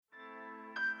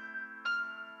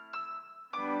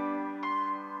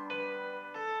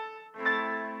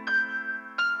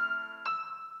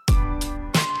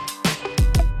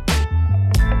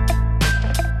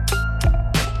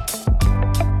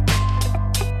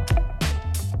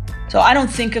So I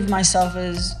don't think of myself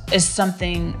as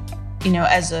something,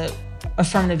 as a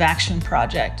affirmative action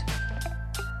project.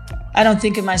 I don't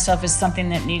think of myself as something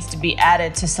that needs to be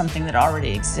added to something that already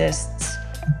exists.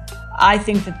 I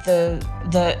think that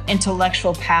the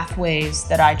intellectual pathways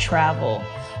that I travel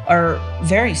are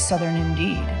very Southern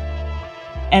indeed.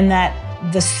 And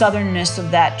that the Southernness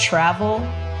of that travel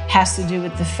has to do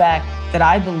with the fact that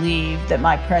I believe that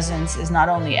my presence is not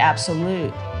only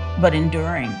absolute, but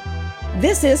enduring.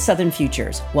 This is Southern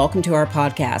Futures. Welcome to our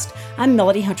podcast. I'm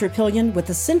Melody Hunter-Pillion with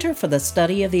the Center for the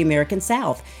Study of the American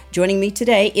South. Joining me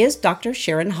today is Dr.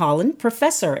 Sharon Holland,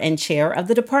 professor and chair of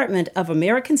the Department of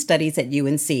American Studies at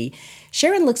UNC.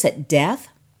 Sharon looks at death.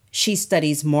 She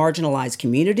studies marginalized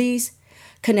communities,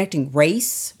 connecting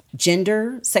race,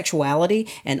 gender, sexuality,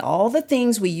 and all the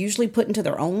things we usually put into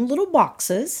their own little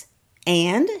boxes.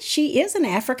 And she is an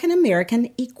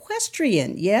African-American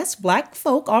equestrian. Yes, Black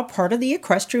folk are part of the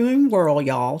equestrian world,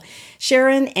 y'all.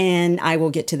 Sharon and I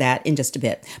will get to that in just a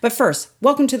bit. But first,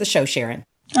 welcome to the show, Sharon.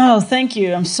 Oh, thank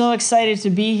you. I'm so excited to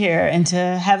be here and to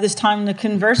have this time to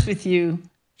converse with you.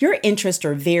 Your interests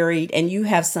are varied, and you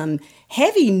have some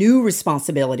heavy new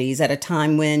responsibilities at a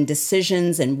time when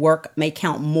decisions and work may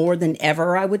count more than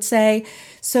ever, I would say.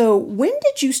 So when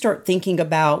did you start thinking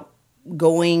about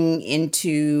going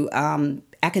into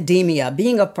academia,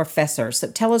 being a professor?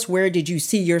 So tell us, where did you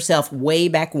see yourself way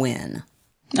back when?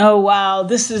 Oh, wow.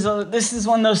 This is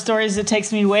one of those stories that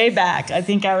takes me way back. I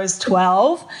think I was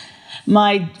 12.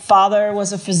 My father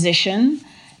was a physician,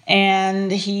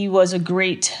 and he was a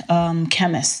great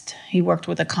chemist. He worked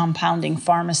with a compounding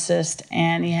pharmacist,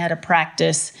 and he had a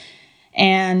practice.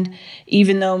 And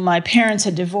even though my parents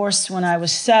had divorced when I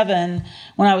was 7,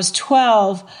 when I was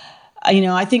 12,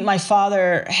 I think my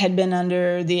father had been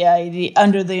under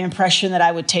the impression that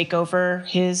I would take over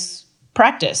his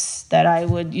practice, that I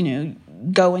would,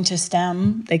 go into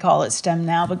STEM. They call it STEM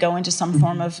now, but go into some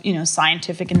form of,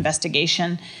 scientific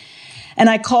investigation. And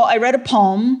I read a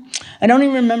poem. I don't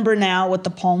even remember now what the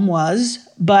poem was,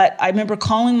 but I remember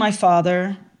calling my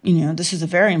father. This is a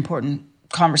very important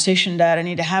conversation, Dad, I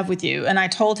need to have with you. And I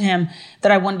told him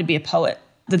that I wanted to be a poet,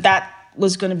 that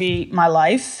was going to be my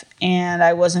life, and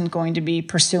I wasn't going to be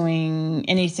pursuing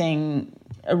anything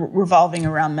revolving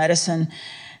around medicine.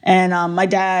 And my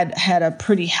dad had a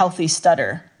pretty healthy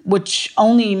stutter, which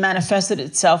only manifested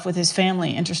itself with his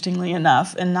family, interestingly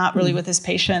enough, and not really with his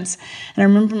patients. And I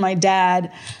remember my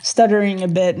dad stuttering a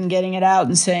bit and getting it out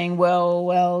and saying,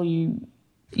 well, you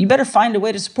better find a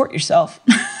way to support yourself.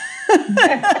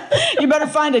 You better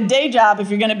find a day job if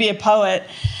you're going to be a poet.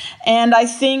 And I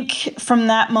think from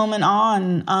that moment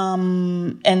on,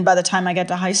 and by the time I got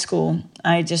to high school,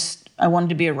 I wanted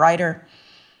to be a writer.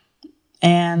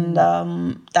 And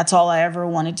that's all I ever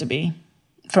wanted to be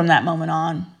from that moment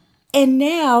on. And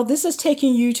now this is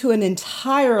taking you to an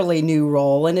entirely new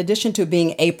role. In addition to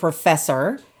being a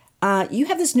professor, you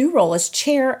have this new role as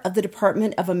chair of the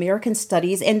Department of American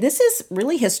Studies. And this is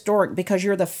really historic because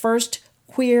you're the first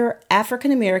queer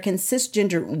African-American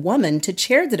cisgender woman to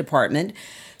chair the department.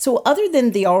 So other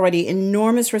than the already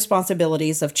enormous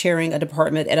responsibilities of chairing a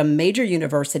department at a major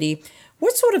university,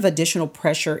 what sort of additional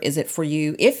pressure is it for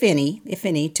you, if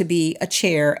any, to be a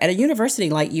chair at a university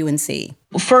like UNC?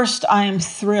 Well, first, I am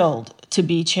thrilled to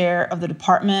be chair of the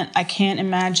department. I can't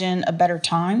imagine a better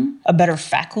time, a better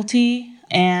faculty,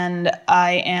 and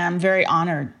I am very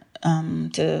honored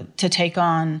to take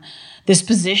on this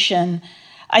position.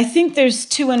 I think there's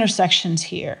two intersections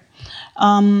here.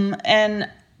 And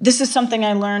this is something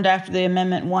I learned after the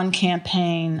Amendment 1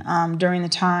 campaign during the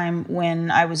time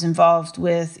when I was involved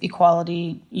with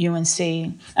Equality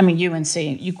NC,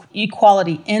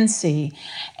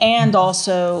 and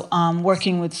also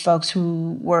working with folks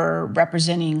who were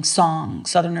representing SONG,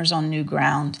 Southerners on New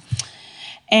Ground.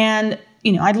 And,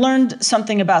 I learned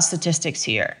something about statistics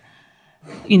here.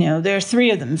 There are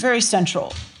 3 of them, very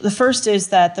central. The first is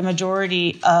that the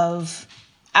majority of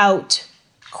out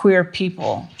queer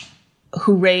people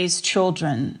who raise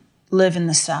children live in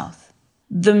the South.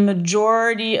 The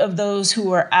majority of those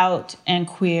who are out and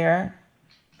queer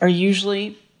are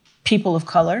usually people of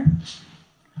color,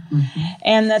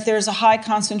 and that there's a high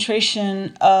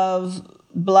concentration of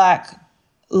Black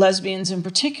lesbians in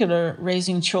particular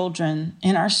raising children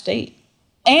in our state.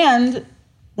 And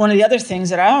one of the other things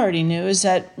that I already knew is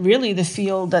that really the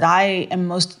field that I am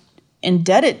most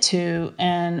indebted to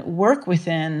and work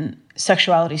within,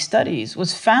 sexuality studies,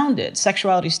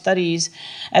 sexuality studies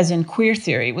as in queer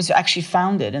theory, was actually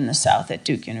founded in the South at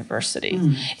Duke University.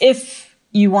 If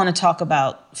you want to talk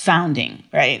about founding,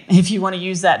 right? If you want to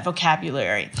use that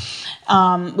vocabulary,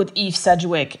 with Eve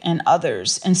Sedgwick and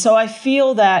others. And so I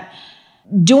feel that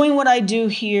doing what I do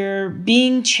here,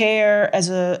 being chair as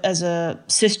a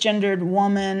cisgendered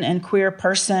woman and queer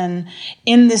person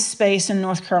in this space in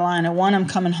North Carolina, one, I'm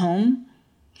coming home.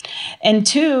 And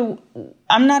two,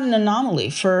 I'm not an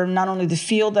anomaly for not only the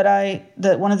field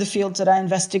that one of the fields that I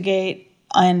investigate,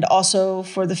 and also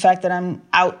for the fact that I'm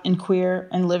out and queer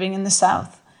and living in the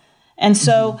South. And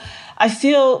so I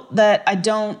feel that I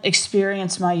don't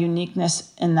experience my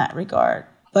uniqueness in that regard.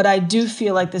 But I do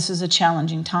feel like this is a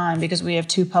challenging time because we have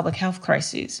two public health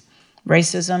crises,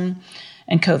 racism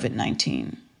and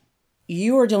COVID-19.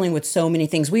 You are dealing with so many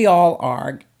things. We all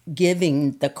are,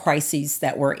 given the crises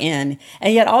that we're in.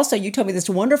 And yet also you told me this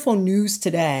wonderful news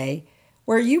today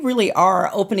where you really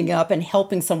are opening up and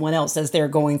helping someone else as they're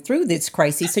going through this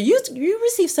crisis. So you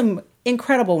received some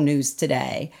incredible news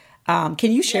today.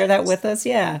 Can you share that with us?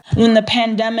 Yeah. When the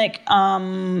pandemic,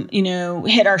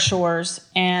 hit our shores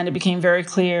and it became very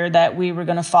clear that we were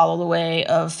going to follow the way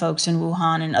of folks in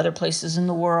Wuhan and other places in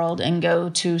the world and go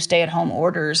to stay-at-home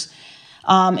orders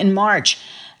in March,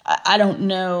 I don't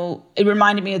know. It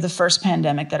reminded me of the first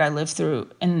pandemic that I lived through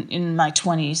in my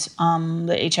 20s,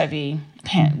 the HIV,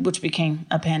 which became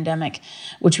a pandemic,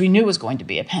 which we knew was going to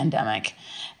be a pandemic.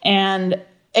 And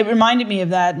it reminded me of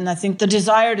that, and I think the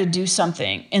desire to do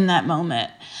something in that moment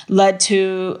led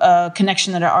to a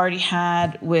connection that I already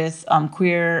had with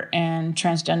queer and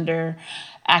transgender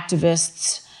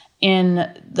activists in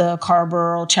the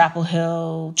Carrboro, Chapel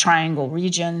Hill, Triangle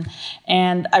region.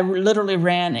 And I literally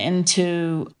ran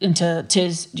into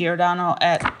Tiz Giordano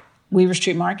at Weaver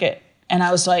Street Market. And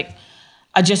I was like,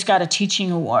 I just got a teaching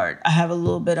award. I have a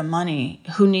little bit of money.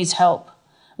 Who needs help?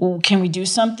 Well, can we do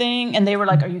something? And they were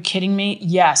like, are you kidding me?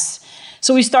 Yes.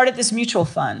 So we started this mutual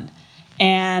fund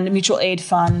and mutual aid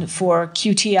fund for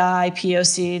QTI,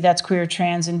 POC, that's queer,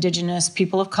 trans, indigenous,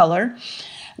 people of color.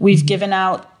 We've given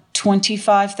out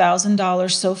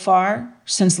 $25,000 so far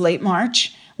since late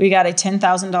March. We got a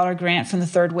 $10,000 grant from the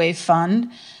Third Wave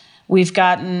Fund.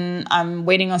 I'm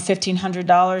waiting on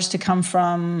 $1,500 to come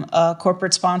from a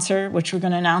corporate sponsor, which we're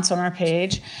going to announce on our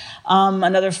page.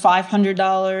 Another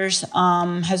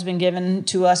 $500 has been given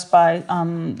to us by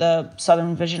the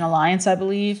Southern Vision Alliance, I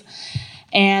believe.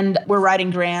 And we're writing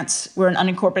grants. We're an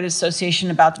unincorporated association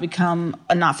about to become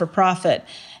a not-for-profit.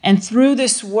 And through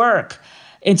this work,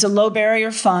 it's a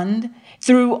low-barrier fund.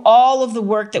 Through all of the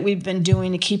work that we've been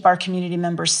doing to keep our community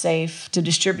members safe, to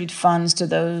distribute funds to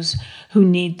those who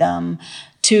need them,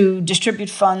 to distribute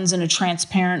funds in a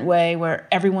transparent way where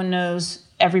everyone knows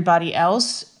everybody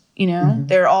else,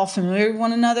 they're all familiar with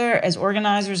one another as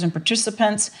organizers and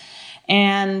participants.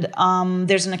 And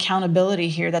there's an accountability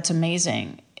here that's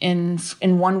amazing. In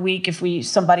 1 week, if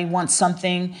somebody wants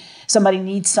something, somebody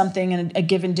needs something in a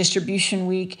given distribution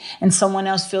week, and someone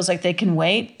else feels like they can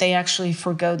wait, they actually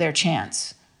forgo their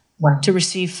chance to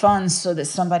receive funds so that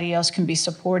somebody else can be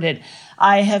supported.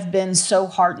 I have been so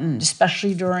heartened,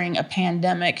 especially during a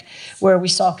pandemic where we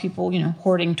saw people,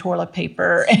 hoarding toilet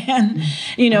paper and,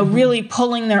 really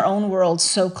pulling their own world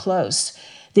so close.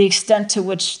 The extent to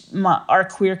which our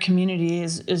queer community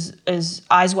is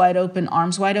eyes wide open,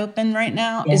 arms wide open right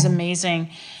now is amazing.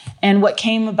 And what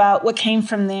came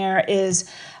from there is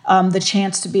the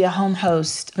chance to be a home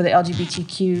host for the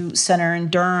LGBTQ Center in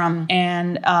Durham.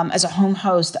 And as a home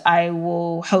host, I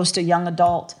will host a young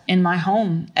adult in my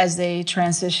home as they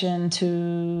transition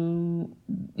to,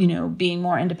 being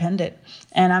more independent.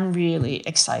 And I'm really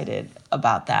excited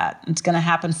about that. It's going to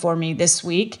happen for me this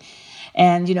week.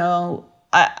 And,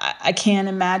 I can't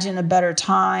imagine a better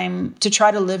time to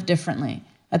try to live differently.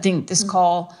 I think this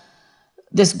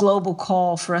global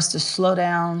call for us to slow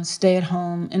down, stay at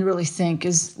home, and really think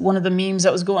is one of the memes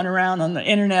that was going around on the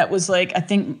internet was like, I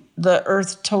think the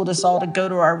earth told us all to go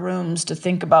to our rooms to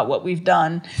think about what we've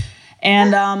done.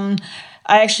 And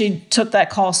I actually took that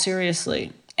call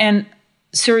seriously, and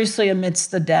seriously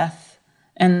amidst the death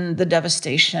and the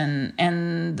devastation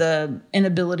and the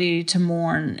inability to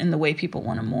mourn in the way people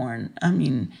want to mourn. I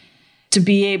mean, to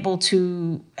be able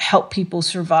to help people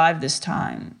survive this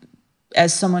time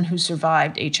as someone who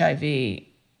survived HIV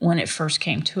when it first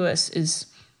came to us is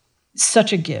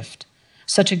such a gift.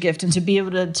 And to be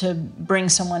able to bring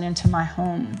someone into my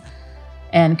home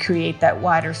and create that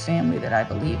wider family that I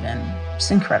believe in,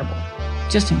 it's incredible,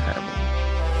 just incredible.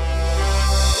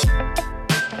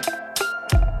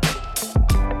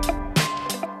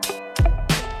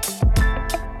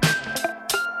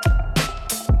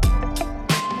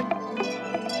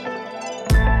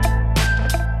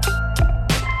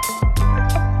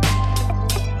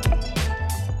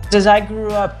 As I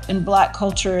grew up in Black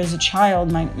culture as a child,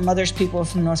 my mother's people are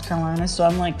from North Carolina, so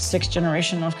I'm like sixth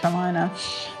generation North Carolina.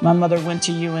 My mother went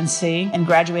to UNC and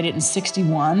graduated in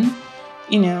 1961.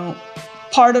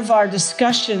 part of our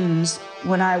discussions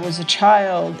when I was a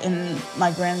child in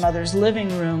my grandmother's living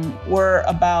room were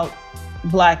about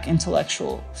Black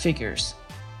intellectual figures.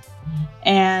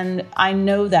 And I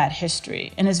know that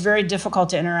history. And it's very difficult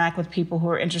to interact with people who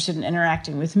are interested in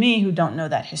interacting with me who don't know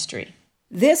that history.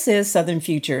 This is Southern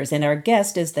Futures, and our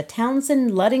guest is the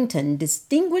Townsend Ludington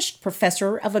Distinguished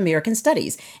Professor of American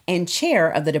Studies and Chair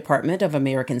of the Department of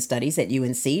American Studies at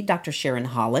UNC, Dr. Sharon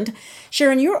Holland.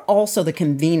 Sharon, you're also the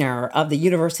convener of the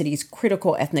university's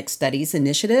Critical Ethnic Studies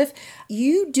Initiative.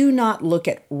 You do not look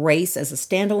at race as a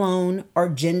standalone, or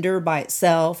gender by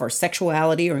itself, or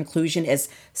sexuality or inclusion as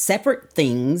separate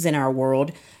things in our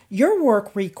world. Your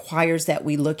work requires that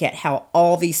we look at how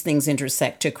all these things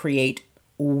intersect to create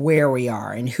where we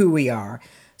are and who we are.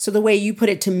 So the way you put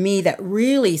it to me that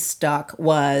really stuck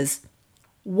was,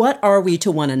 what are we to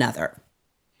one another?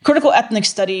 Critical ethnic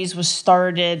studies was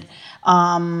started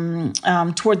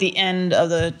toward the end of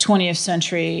the 20th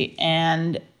century,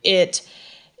 and it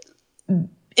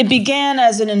began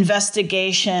as an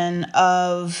investigation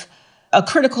of a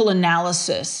critical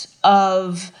analysis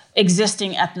of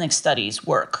existing ethnic studies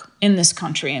work in this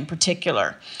country in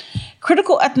particular.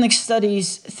 Critical ethnic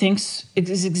studies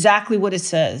is exactly what it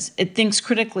says. It thinks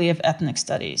critically of ethnic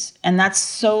studies. And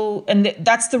that's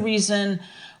the reason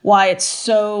why it's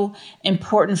so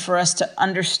important for us to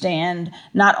understand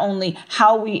not only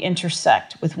how we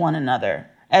intersect with one another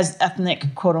as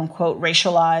ethnic, quote unquote,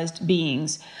 racialized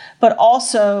beings, but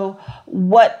also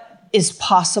what is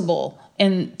possible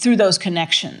through those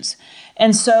connections.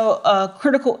 And so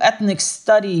critical ethnic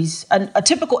studies, a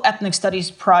typical ethnic studies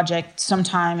project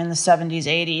sometime in the 70s,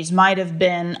 80s might have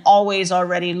been always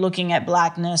already looking at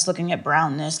Blackness, looking at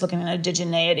brownness, looking at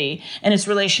indigeneity and its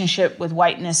relationship with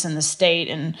whiteness and the state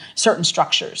and certain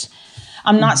structures.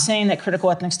 I'm not saying that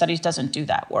critical ethnic studies doesn't do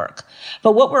that work.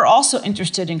 But what we're also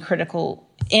interested in critical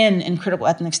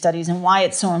ethnic studies and why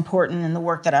it's so important in the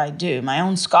work that I do, my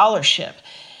own scholarship,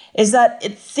 is that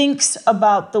it thinks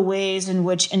about the ways in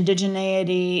which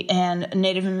indigeneity and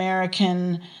Native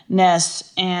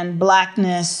Americanness and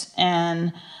Blackness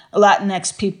and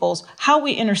Latinx peoples, how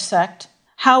we intersect,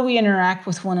 how we interact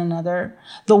with one another,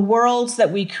 the worlds that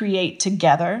we create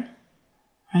together,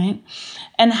 right?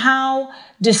 And how,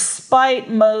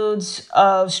 despite modes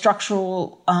of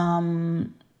structural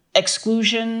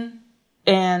exclusion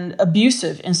and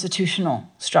abusive institutional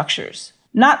structures,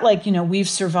 not like, we've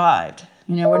survived.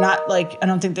 We're not I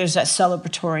don't think there's that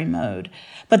celebratory mode.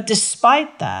 But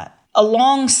despite that,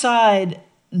 alongside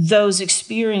those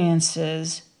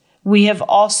experiences, we have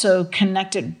also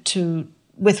connected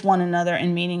with one another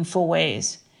in meaningful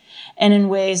ways and in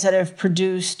ways that have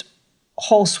produced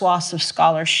whole swaths of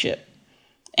scholarship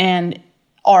and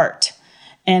art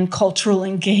and cultural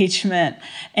engagement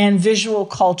and visual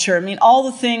culture. All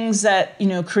the things that,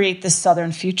 create this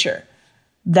Southern future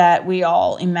that we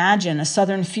all imagine. A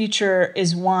Southern future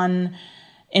is one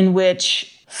in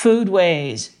which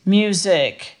foodways,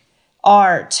 music,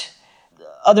 art,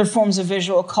 other forms of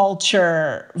visual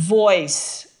culture,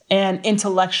 voice, and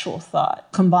intellectual thought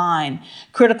combine.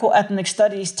 Critical ethnic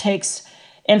studies takes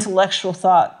intellectual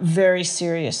thought very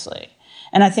seriously.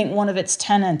 And I think one of its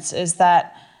tenets is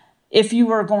that if you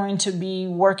are going to be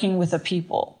working with a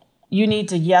people, you need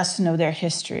to, know their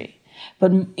history.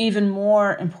 But even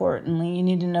more importantly, you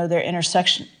need to know their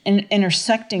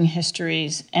intersecting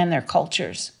histories and their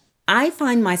cultures. I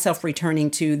find myself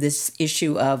returning to this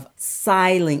issue of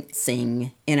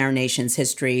silencing in our nation's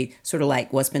history, sort of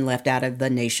like what's been left out of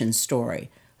the nation's story.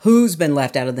 Who's been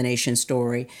left out of the nation's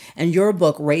story? And your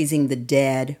book, Raising the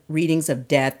Dead, Readings of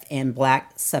Death and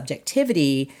Black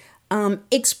Subjectivity,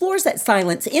 explores that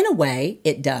silence. In a way,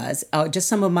 it does. Just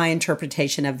some of my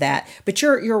interpretation of that. But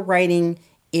your writing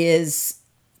is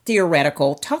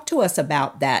theoretical. Talk to us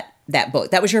about that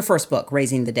book. That was your first book,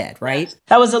 Raising the Dead, right?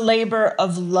 That was a labor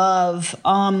of love.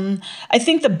 I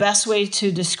think the best way to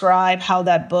describe how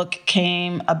that book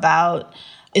came about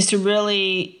is to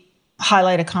really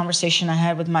highlight a conversation I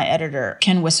had with my editor,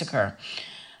 Ken Wissaker,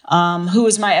 who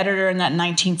was my editor in that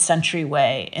 19th century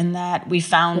way, in that we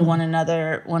found one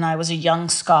another when I was a young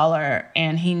scholar,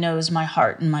 and he knows my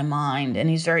heart and my mind, and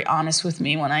he's very honest with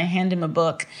me when I hand him a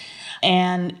book.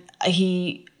 And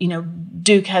he,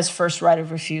 Duke has first right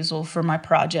of refusal for my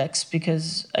projects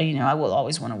because, I will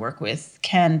always want to work with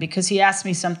Ken, because he asked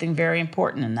me something very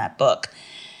important in that book.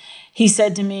 He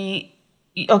said to me,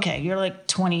 okay, you're like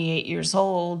 28 years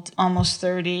old, almost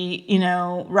 30,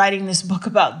 writing this book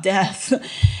about death.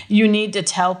 You need to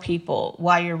tell people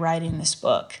why you're writing this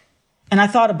book. And I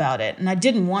thought about it, and I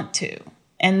didn't want to.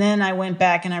 And then I went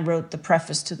back and I wrote the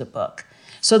preface to the book,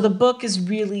 So the book is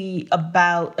really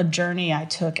about a journey I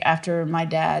took after my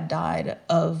dad died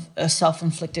of a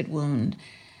self-inflicted wound.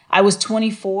 I was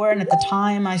 24, and at the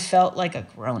time I felt like a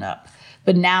grown-up.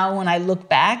 But now when I look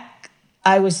back,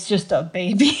 I was just a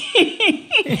baby.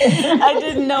 I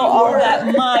didn't know all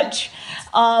that much.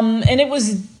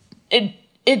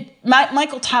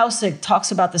 Michael Townsend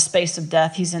talks about the space of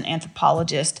death. He's an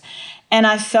anthropologist. And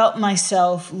I felt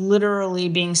myself literally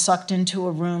being sucked into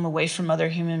a room away from other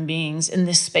human beings in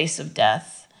this space of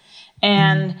death.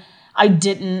 And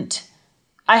in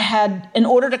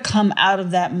order to come out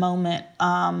of that moment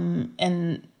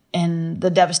and the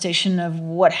devastation of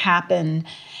what happened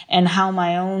and how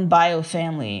my own bio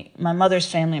family, my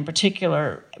mother's family in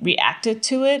particular, reacted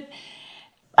to it,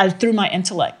 I threw my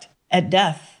intellect at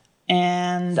death.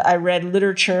 And I read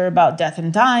literature about death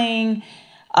and dying.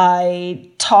 I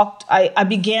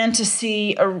began to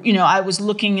see, I was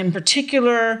looking in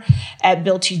particular at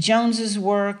Bill T. Jones's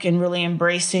work and really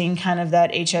embracing kind of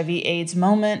that HIV/AIDS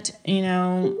moment, in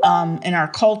our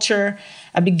culture.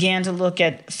 I began to look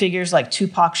at figures like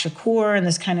Tupac Shakur and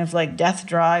this kind of like death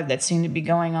drive that seemed to be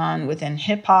going on within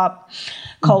hip hop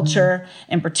culture,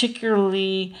 and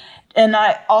particularly, and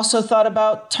I also thought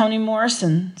about Toni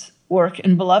Morrison's work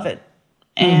in Beloved,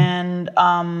 and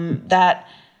that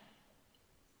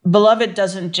Beloved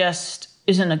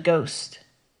isn't a ghost.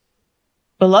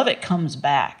 Beloved comes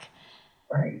back.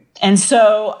 Right. And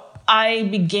so I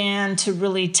began to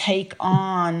really take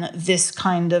on this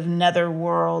kind of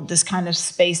netherworld, this kind of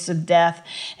space of death,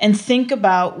 and think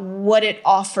about what it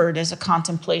offered as a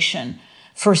contemplation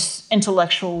for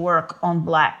intellectual work on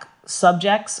Black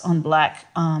subjects, on Black,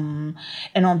 and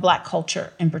on Black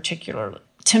culture in particular.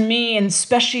 To me, and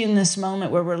especially in this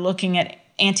moment where we're looking at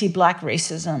anti-Black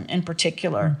racism in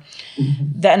particular,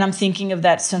 and I'm thinking of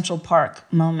that Central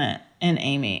Park moment in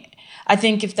Amy. I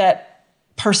think if that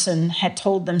person had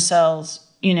told themselves,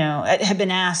 had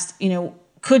been asked,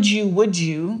 would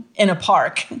you, in a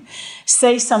park,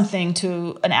 say something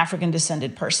to an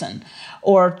African-descended person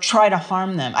or try to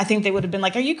harm them, I think they would have been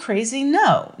like, are you crazy?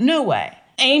 No way.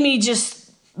 Amy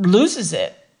just loses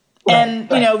it. And,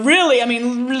 really,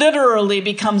 literally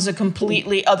becomes a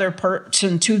completely other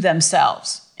person to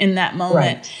themselves in that moment.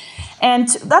 Right. And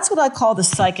that's what I call the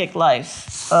psychic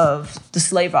life of the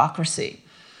slaveocracy.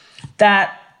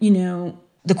 That,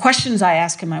 the questions I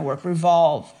ask in my work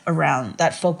revolve around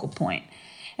that focal point.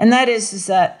 And that is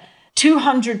that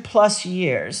 200 plus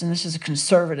years, and this is a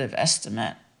conservative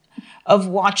estimate, of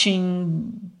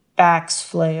watching backs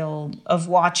flailed, of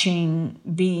watching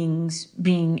beings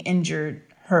being injured,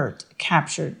 hurt,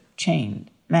 captured,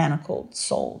 chained, manacled,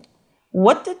 sold.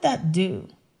 What did that do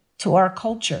to our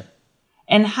culture?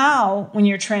 And how, when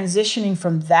you're transitioning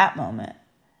from that moment,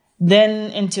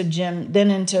 then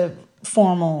into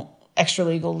formal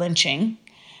extralegal lynching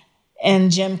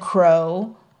and Jim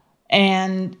Crow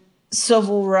and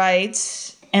civil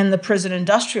rights and the prison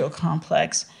industrial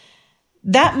complex,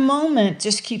 that moment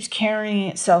just keeps carrying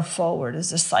itself forward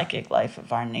as the psychic life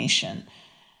of our nation,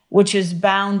 which is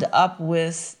bound up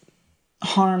with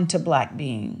harm to Black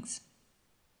beings.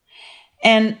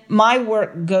 And my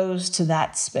work goes to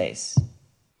that space.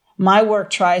 My work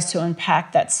tries to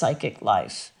unpack that psychic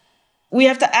life. We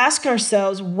have to ask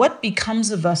ourselves, what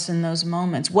becomes of us in those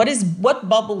moments? What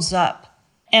bubbles up?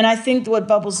 And I think what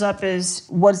bubbles up is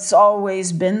what's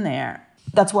always been there.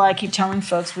 That's why I keep telling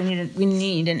folks we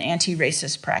need an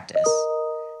anti-racist practice.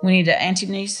 We need an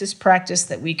anti-racist practice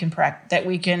that we can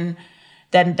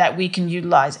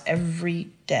utilize every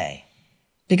day.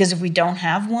 Because if we don't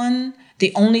have one,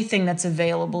 the only thing that's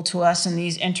available to us in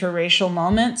these interracial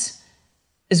moments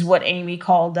is what Amy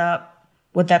called up,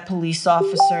 what that police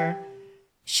officer.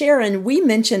 Sharon, we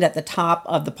mentioned at the top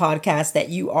of the podcast that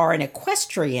you are an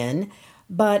equestrian,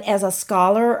 but as a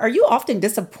scholar, are you often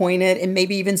disappointed and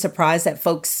maybe even surprised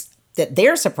that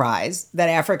they're surprised that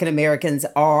African Americans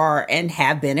are and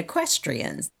have been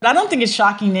equestrians? I don't think it's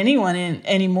shocking to anyone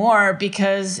anymore,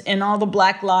 because in all the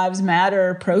Black Lives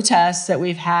Matter protests that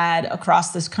we've had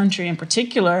across this country in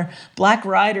particular, Black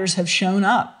riders have shown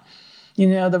up.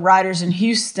 The riders in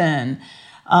Houston,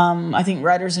 I think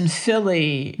riders in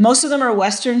Philly. Most of them are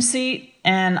Western seat,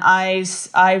 and I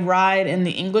ride in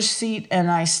the English seat,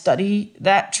 and I study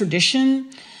that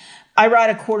tradition. I ride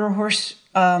a quarter horse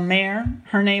mare.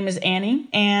 Her name is Annie.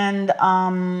 And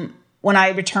when I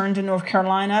returned to North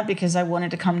Carolina, because I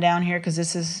wanted to come down here because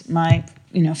this is my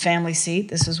family seat,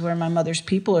 this is where my mother's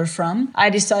people are from, I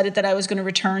decided that I was going to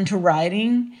return to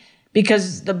riding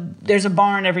because there's a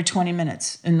barn every 20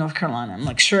 minutes in North Carolina. I'm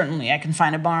like, certainly I can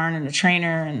find a barn and a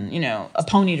trainer and, a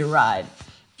pony to ride.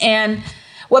 And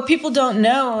What people don't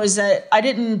know is that I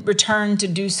didn't return to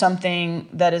do something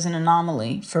that is an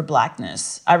anomaly for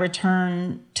Blackness. I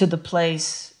returned to the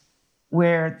place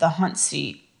where the hunt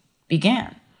seat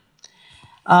began.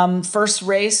 First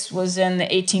race was in the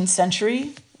 18th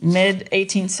century, mid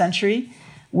 18th century,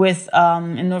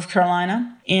 in North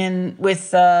Carolina,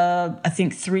 with I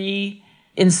think 3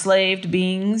 enslaved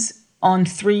beings on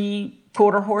 3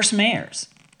 quarter horse mares,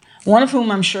 one of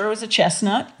whom I'm sure was a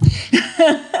chestnut.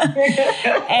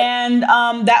 And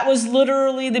that was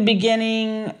literally the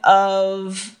beginning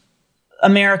of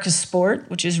America's sport,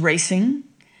 which is racing.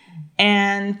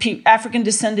 And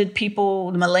African-descended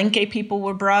people, the Malenke people,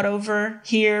 were brought over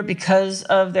here because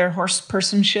of their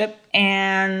horsepersonship.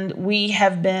 And we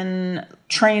have been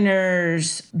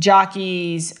trainers,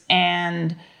 jockeys,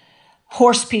 and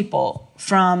horse people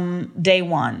from day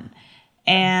one.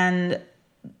 And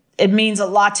it means a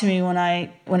lot to me when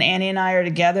Annie and I are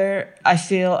together. I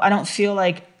don't feel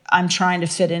like I'm trying to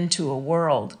fit into a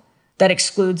world that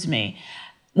excludes me.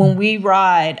 When we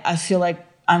ride, I feel like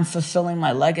I'm fulfilling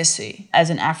my legacy as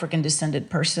an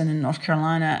African-descended person in North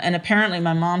Carolina. And apparently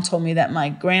my mom told me that my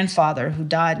grandfather, who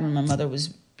died when my mother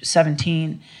was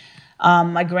 17,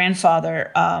 my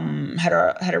grandfather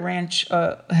had a ranch,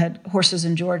 had horses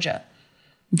in Georgia,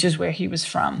 which is where he was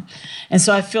from. And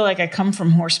so I feel like I come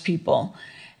from horse people.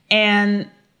 And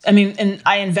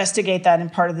I investigate that in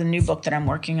part of the new book that I'm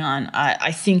working on.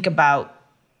 I think about,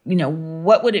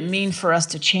 what would it mean for us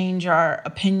to change our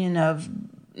opinion of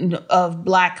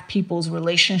Black people's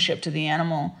relationship to the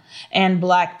animal and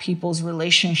Black people's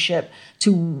relationship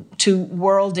to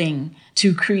worlding,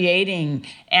 to creating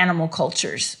animal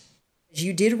cultures.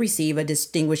 You did receive a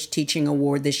Distinguished Teaching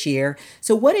Award this year.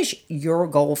 So what is your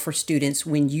goal for students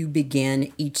when you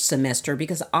begin each semester?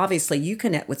 Because obviously you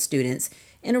connect with students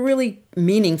in a really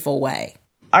meaningful way.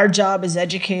 Our job as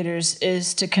educators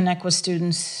is to connect with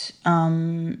students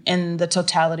in the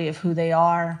totality of who they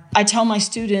are. I tell my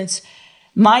students,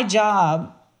 my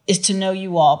job is to know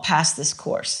you all past this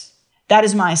course. That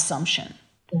is my assumption.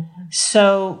 Mm-hmm.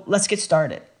 So let's get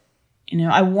started.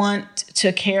 I want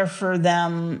to care for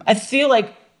them. I feel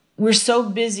like we're so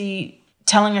busy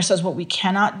telling ourselves what we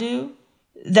cannot do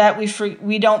that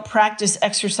we don't practice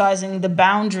exercising the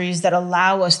boundaries that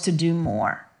allow us to do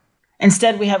more.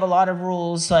 Instead, we have a lot of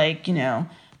rules like,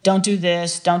 don't do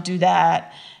this, don't do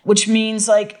that, which means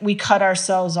like we cut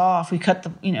ourselves off. We cut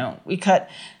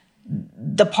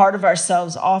the part of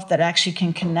ourselves off that actually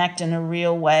can connect in a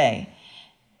real way.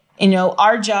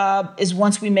 Our job is,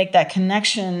 once we make that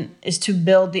connection, is to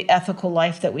build the ethical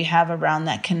life that we have around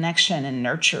that connection and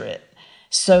nurture it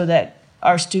so that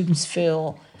our students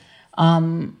feel,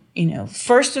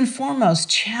 first and foremost,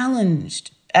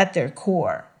 challenged at their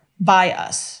core by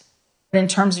us. In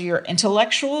terms of your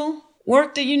intellectual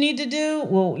work that you need to do,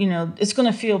 well, it's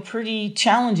going to feel pretty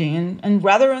challenging and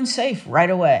rather unsafe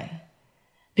right away,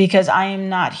 because I am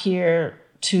not here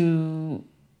to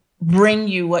bring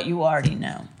you what you already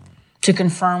know, to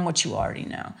confirm what you already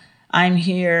know. I'm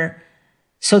here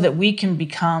so that we can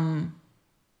become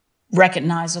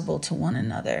recognizable to one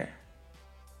another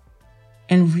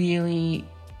in really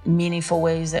meaningful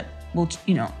ways that will,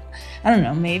 I don't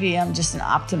know, maybe I'm just an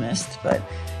optimist, but,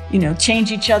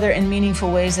 change each other in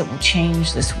meaningful ways that will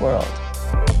change this world.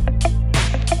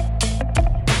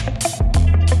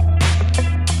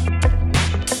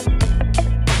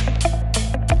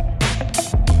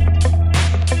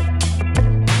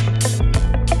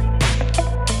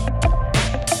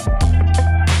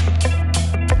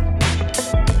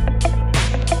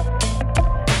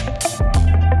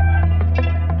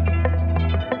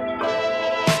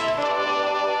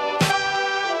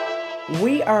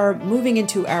 We are moving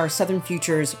into our Southern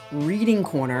Futures Reading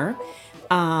Corner.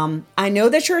 I know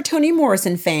that you're a Toni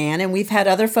Morrison fan, and we've had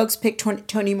other folks pick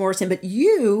Toni Morrison, but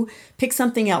you picked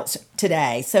something else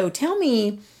today. So tell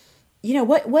me,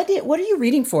 what are you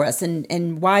reading for us,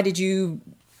 and why did you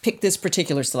pick this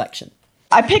particular selection?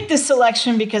 I picked this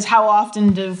selection because how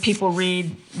often do people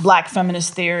read Black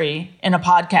feminist theory in a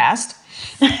podcast?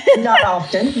 Not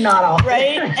often.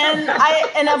 Right?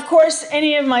 And of course,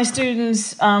 any of my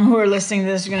students who are listening to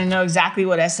this are going to know exactly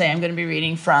what essay I'm going to be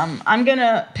reading from. I'm going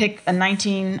to pick a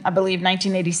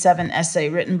 1987 essay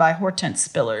written by Hortense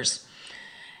Spillers.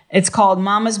 It's called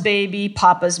Mama's Baby,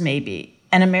 Papa's Maybe,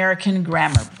 an American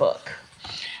Grammar Book.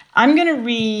 I'm going to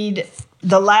read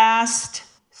the last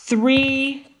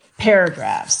 3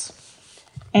 paragraphs,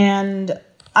 and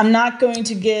I'm not going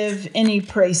to give any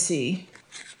précis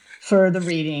for the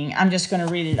reading. I'm just going to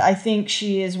read it. I think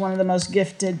she is one of the most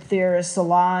gifted theorists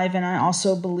alive, and I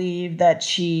also believe that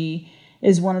she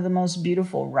is one of the most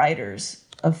beautiful writers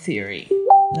of theory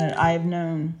that I have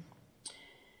known.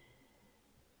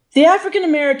 The African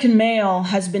American male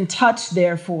has been touched,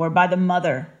 therefore, by the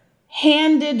mother,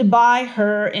 handed by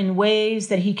her in ways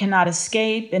that he cannot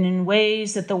escape and in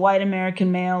ways that the white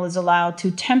American male is allowed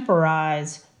to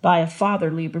temporize by a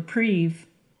fatherly reprieve.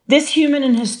 This human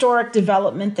and historic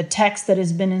development, the text that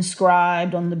has been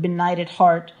inscribed on the benighted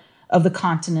heart of the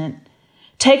continent,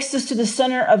 takes us to the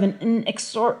center of an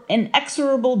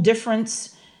inexorable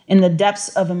difference in the depths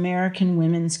of American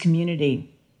women's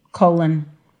community.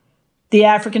 The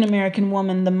African American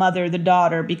woman, the mother, the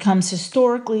daughter, becomes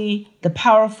historically the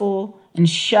powerful and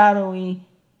shadowy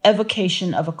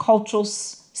evocation of a cultural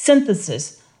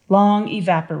synthesis long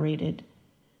evaporated.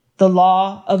 The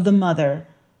law of the mother,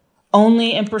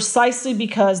 only and precisely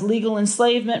because legal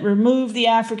enslavement removed the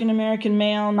African American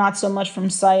male not so much from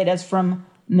sight as from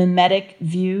mimetic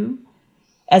view,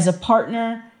 as a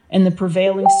partner in the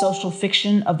prevailing social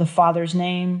fiction of the father's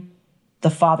name, the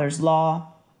father's law.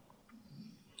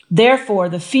 Therefore,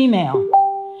 the female,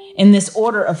 in this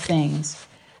order of things,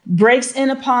 breaks in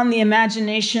upon the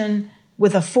imagination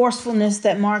with a forcefulness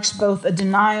that marks both a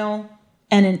denial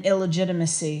and an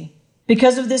illegitimacy.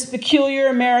 Because of this peculiar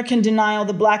American denial,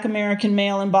 the Black American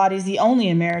male embodies the only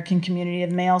American community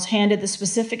of males handed the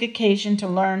specific occasion to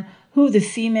learn who the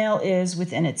female is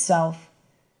within itself.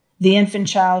 The infant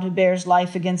child who bears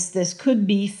life against this could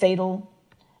be fatal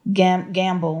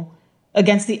gamble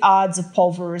against the odds of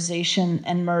pulverization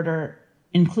and murder,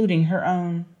 including her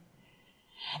own.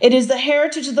 It is the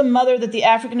heritage of the mother that the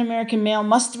African American male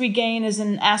must regain as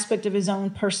an aspect of his own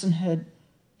personhood,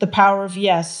 the power of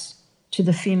yes to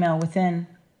the female within.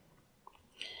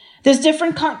 This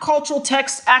different cultural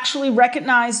text actually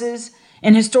recognizes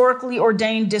in historically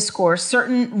ordained discourse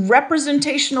certain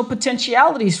representational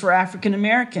potentialities for African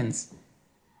Americans.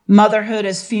 Motherhood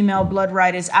as female blood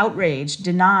right is outraged,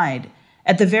 denied,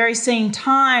 at the very same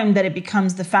time that it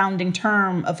becomes the founding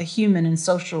term of a human and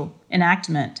social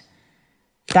enactment.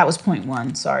 That was point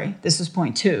one, sorry. This is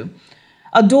point two.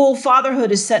 A dual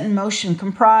fatherhood is set in motion,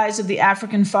 comprised of the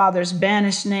African father's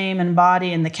banished name and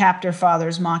body and the captor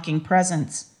father's mocking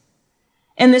presence.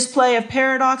 In this play of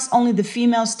paradox, only the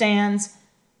female stands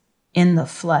in the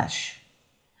flesh,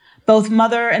 both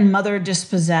mother and mother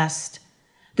dispossessed.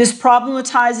 This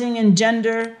problematizing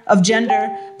of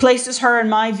gender places her, in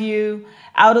my view,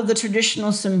 out of the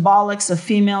traditional symbolics of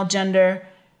female gender,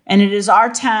 and it is our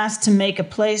task to make a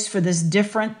place for this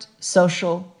different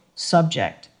social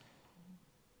subject.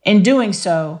 In doing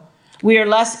so, we are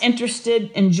less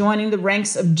interested in joining the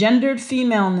ranks of gendered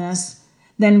femaleness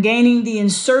than gaining the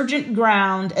insurgent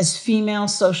ground as female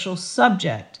social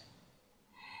subject,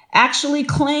 actually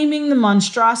claiming the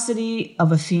monstrosity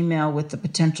of a female with the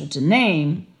potential to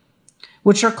name,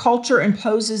 which our culture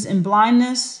imposes in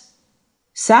blindness.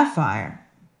 Sapphire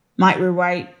might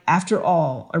rewrite, after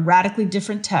all, a radically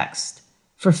different text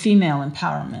for female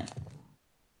empowerment.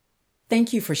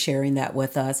 Thank you for sharing that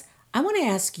with us. I want to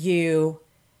ask you,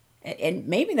 and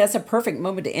maybe that's a perfect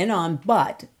moment to end on,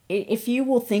 but if you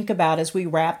will think about, as we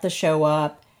wrap the show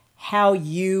up, how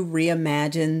you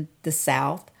reimagine the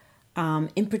South,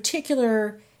 in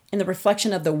particular in the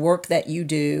reflection of the work that you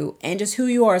do and just who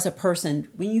you are as a person,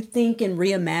 when you think and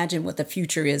reimagine what the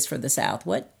future is for the South,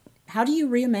 how do you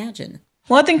reimagine?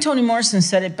 Well, I think Toni Morrison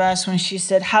said it best when she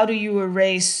said, how do you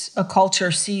erase a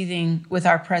culture seething with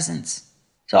our presence?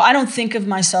 So I don't think of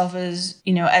myself as,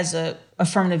 as a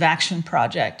affirmative action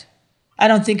project. I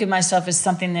don't think of myself as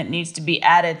something that needs to be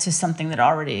added to something that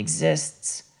already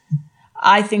exists.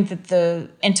 I think that the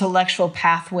intellectual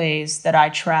pathways that I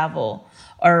travel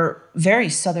are very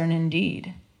Southern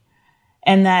indeed.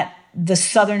 And that the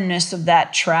Southernness of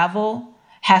that travel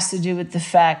has to do with the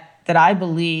fact that I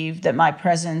believe that my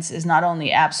presence is not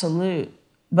only absolute,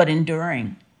 but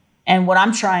enduring. And what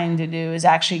I'm trying to do is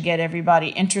actually get everybody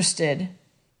interested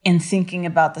in thinking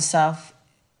about the South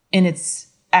in its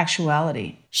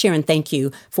actuality. Sharon, thank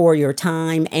you for your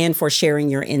time and for sharing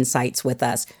your insights with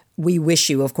us. We wish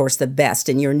you, of course, the best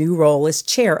in your new role as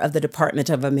chair of the Department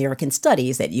of American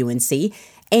Studies at UNC,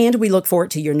 and we look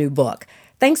forward to your new book.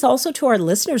 Thanks also to our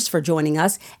listeners for joining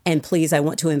us, and please, I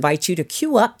want to invite you to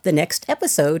queue up the next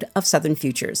episode of Southern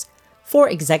Futures. For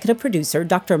executive producer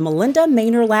Dr. Melinda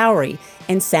Maynor-Lowry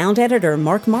and sound editor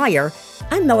Mark Meyer,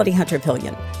 I'm Melody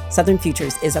Hunter-Pillion. Southern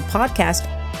Futures is a podcast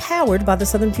powered by the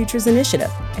Southern Futures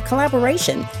Initiative, a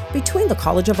collaboration between the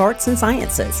College of Arts and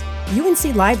Sciences,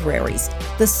 UNC Libraries,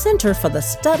 the Center for the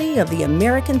Study of the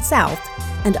American South,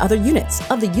 and other units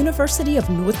of the University of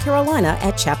North Carolina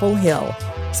at Chapel Hill.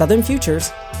 Southern Futures,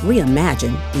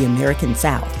 reimagine the American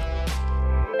South.